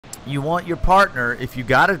you want your partner, if you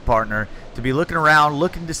got a partner, to be looking around,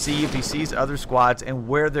 looking to see if he sees other squads and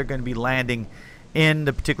where they're going to be landing in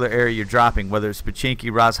the particular area you're dropping, whether it's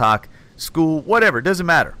Pachinki, Rozhok, school, whatever, it doesn't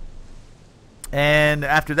matter. And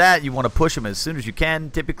after that, you want to push them as soon as you can.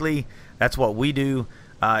 Typically, that's what we do.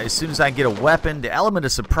 As soon as I get a weapon, the element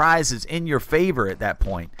of surprise is in your favor at that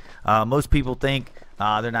point. Most people think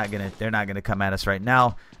they're not gonna come at us right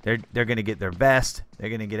now. They're gonna get their vest, they're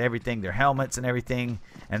gonna get everything, their helmets and everything,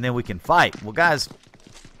 and then we can fight. Well, guys,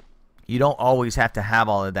 you don't always have to have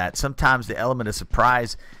all of that. Sometimes the element of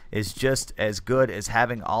surprise is just as good as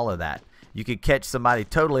having all of that. You could catch somebody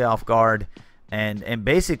totally off guard, and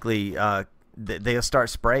basically they'll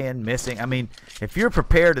start spraying, missing. I mean, if you're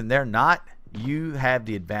prepared and they're not, you have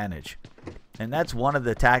the advantage. And that's one of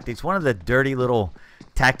the tactics, one of the dirty little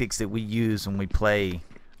tactics that we use when we play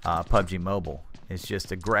PUBG Mobile. It's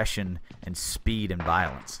just aggression and speed and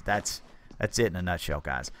violence. That's it in a nutshell,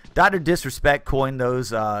 guys. Dr. Disrespect coined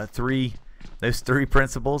those three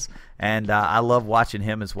principles, and I love watching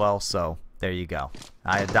him as well. So there you go.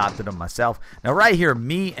 I adopted them myself. Now right here,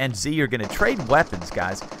 me and Z are going to trade weapons,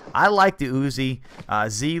 guys. I like the Uzi.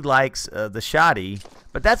 Z likes the Shotty.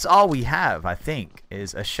 But that's all we have, I think,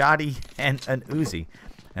 is a Shotty and an Uzi.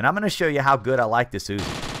 And I'm going to show you how good I like this Uzi.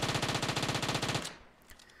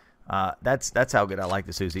 That's how good I like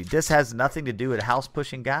this Uzi. This has nothing to do with house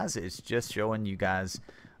pushing, guys. It's just showing you guys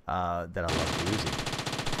that I love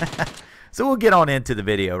the Uzi. So we'll get on into the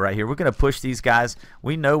video right here. We're going to push these guys.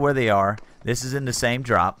 We know where they are. This is in the same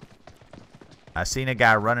drop. I seen a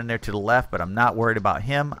guy running there to the left, but I'm not worried about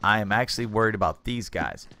him. I am actually worried about these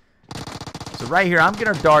guys. So right here, I'm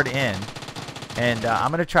going to dart in, and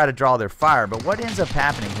I'm going to try to draw their fire. But what ends up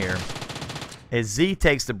happening here is Z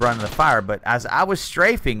takes the brunt of the fire. But as I was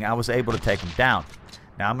strafing, I was able to take him down.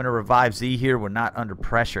 Now I'm going to revive Z here. We're not under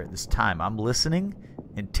pressure at this time. I'm listening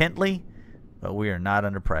intently, but we are not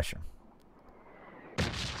under pressure.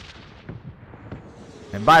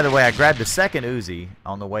 And by the way, I grabbed the second Uzi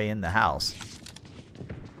on the way in the house.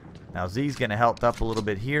 Now Z's going to help up a little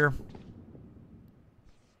bit here.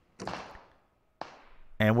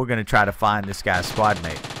 And we're going to try to find this guy's squad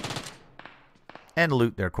mate. And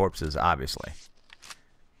loot their corpses, obviously.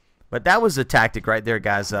 But that was the tactic right there,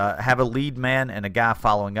 guys. Have a lead man and a guy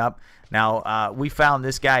following up. Now, we found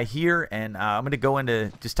this guy here. And I'm going to go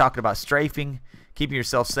into just talking about strafing. Keeping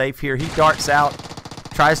yourself safe here. He darts out.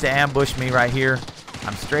 Tries to ambush me right here.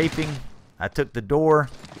 I'm strafing. I took the door.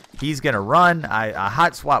 He's going to run. I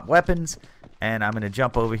hot swap weapons. And I'm going to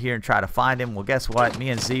jump over here and try to find him. Well, guess what? Me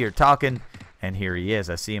and Z are talking. And here he is.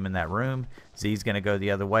 I see him in that room. Z's going to go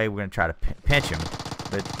the other way. We're going to try to pinch him.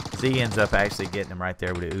 But Z ends up actually getting him right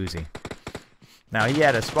there with a Uzi. Now, he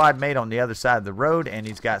had a squad mate on the other side of the road. And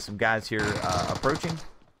he's got some guys here approaching.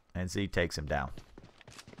 And Z takes him down.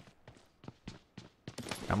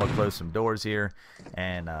 I'm going to close some doors here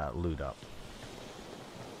and loot up.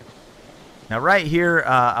 Now, right here,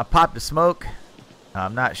 I popped the smoke.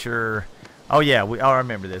 I'm not sure. Oh, yeah. I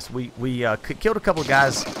remember this. We killed a couple of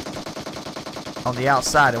guys on the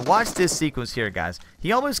outside. And watch this sequence here, guys.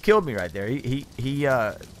 He almost killed me right there. He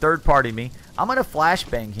third-partied me. I'm going to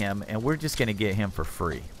flashbang him, and we're just going to get him for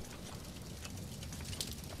free.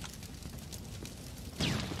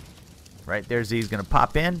 Right there, Z's going to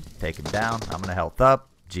pop in, take him down. I'm going to health up.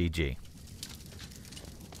 GG.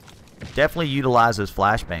 Definitely utilize those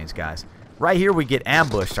flashbangs, guys. Right here, we get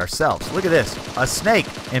ambushed ourselves. Look at this. A snake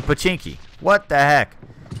in Pachinki. What the heck?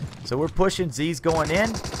 So we're pushing. Z's going in.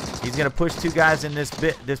 He's going to push two guys in this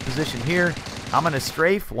position here. I'm going to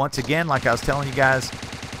strafe once again, like I was telling you guys.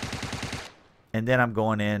 And then I'm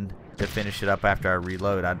going in to finish it up after I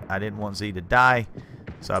reload. I didn't want Z to die,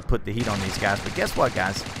 so I put the heat on these guys. But guess what,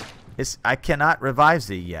 guys? I cannot revive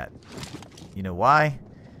Z yet. You know why?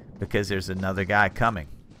 Because there's another guy coming.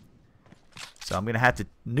 So I'm going to have to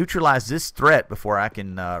neutralize this threat before I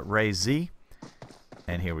can raise Z.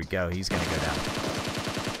 And here we go. He's going to go down.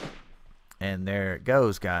 And there it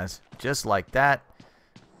goes, guys. Just like that.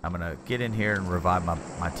 I'm going to get in here and revive my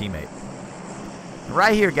teammate.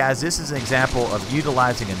 Right here, guys, this is an example of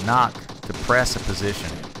utilizing a knock to press a position.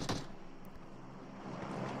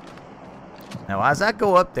 Now, as I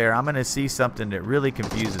go up there, I'm going to see something that really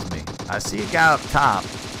confuses me. I see a guy up top.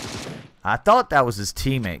 I thought that was his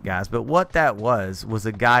teammate, guys, but what that was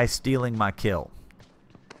a guy stealing my kill.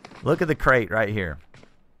 Look at the crate right here.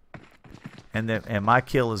 And my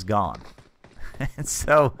kill is gone.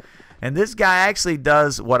 And this guy actually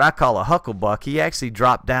does what I call a hucklebuck. He actually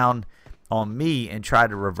dropped down on me and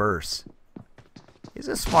tried to reverse. He's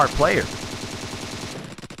a smart player,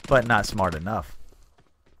 but not smart enough.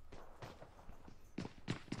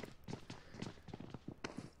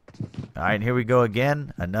 All right, here we go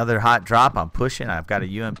again. Another hot drop. I'm pushing. I've got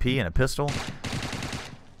a UMP and a pistol.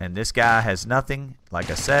 And this guy has nothing.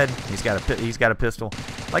 Like I said, he's got a pistol.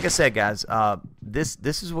 Like I said, guys, this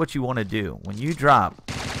is what you want to do. When you drop,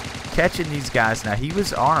 catching these guys. Now, he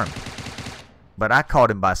was armed, but I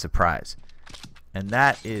caught him by surprise. And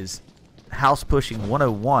that is house pushing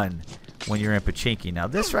 101 when you're in Pachinki. Now,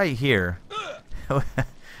 this right here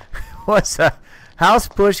was a house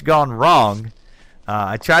push gone wrong.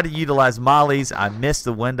 I tried to utilize mollies. I missed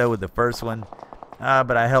the window with the first one,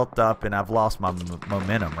 but I healthed up, and I've lost my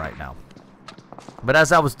momentum right now. But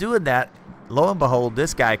as I was doing that, lo and behold,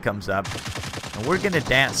 this guy comes up, and we're going to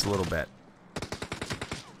dance a little bit.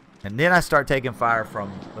 And then I start taking fire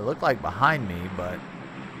from, it looked like behind me, but...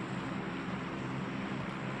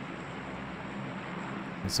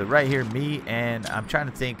 And so right here, me and I'm trying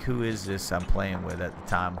to think who is this I'm playing with at the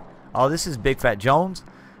time. Oh, this is Big Fat Jones.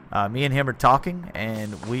 Me and him are talking,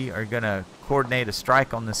 and we are going to coordinate a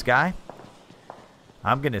strike on this guy.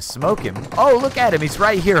 I'm going to smoke him. Oh, look at him. He's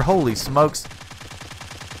right here. Holy smokes.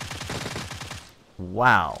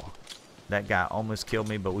 Wow. That guy almost killed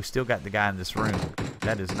me, but we still got the guy in this room.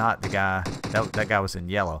 That is not the guy. That guy was in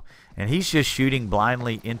yellow. And he's just shooting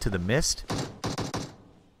blindly into the mist.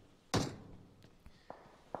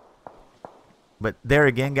 But there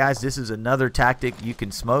again, guys, this is another tactic you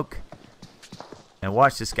can smoke. And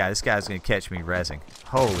watch this guy. This guy's going to catch me rezzing.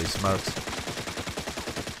 Holy smokes.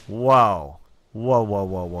 Whoa. Whoa, whoa,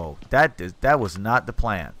 whoa, whoa. That was not the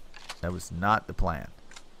plan. That was not the plan.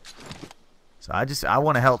 So I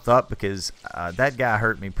want to health up because that guy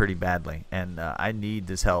hurt me pretty badly. And I need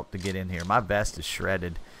this help to get in here. My vest is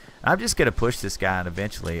shredded. I'm just going to push this guy and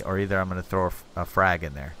eventually, or either I'm going to throw a frag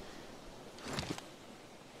in there.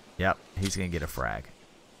 Yep, he's going to get a frag.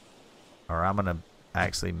 Or I'm going to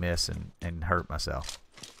actually miss and hurt myself.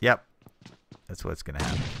 Yep, that's what's going to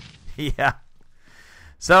happen. Yeah.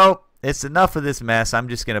 So, it's enough of this mess. I'm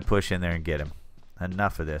just going to push in there and get him.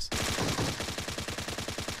 Enough of this.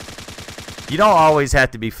 You don't always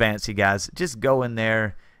have to be fancy, guys. Just go in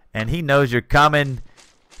there, and he knows you're coming.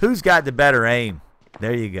 Who's got the better aim?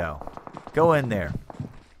 There you go. Go in there.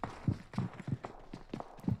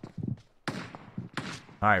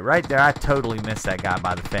 All right, right there, I totally missed that guy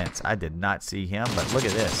by the fence. I did not see him, but look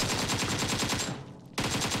at this.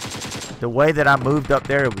 The way that I moved up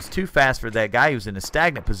there, it was too fast for that guy. He was in a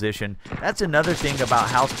stagnant position. That's another thing about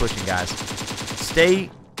house pushing, guys.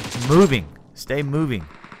 Stay moving. Stay moving.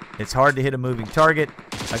 It's hard to hit a moving target.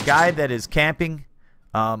 A guy that is camping,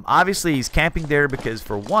 obviously he's camping there because,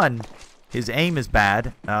 for one, his aim is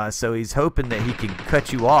bad, so he's hoping that he can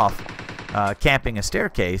cut you off camping a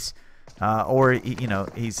staircase. Or you know,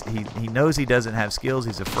 he knows he doesn't have skills.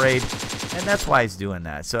 He's afraid, and that's why he's doing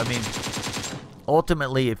that. So I mean,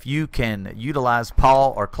 ultimately, if you can utilize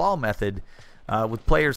paw or claw method with players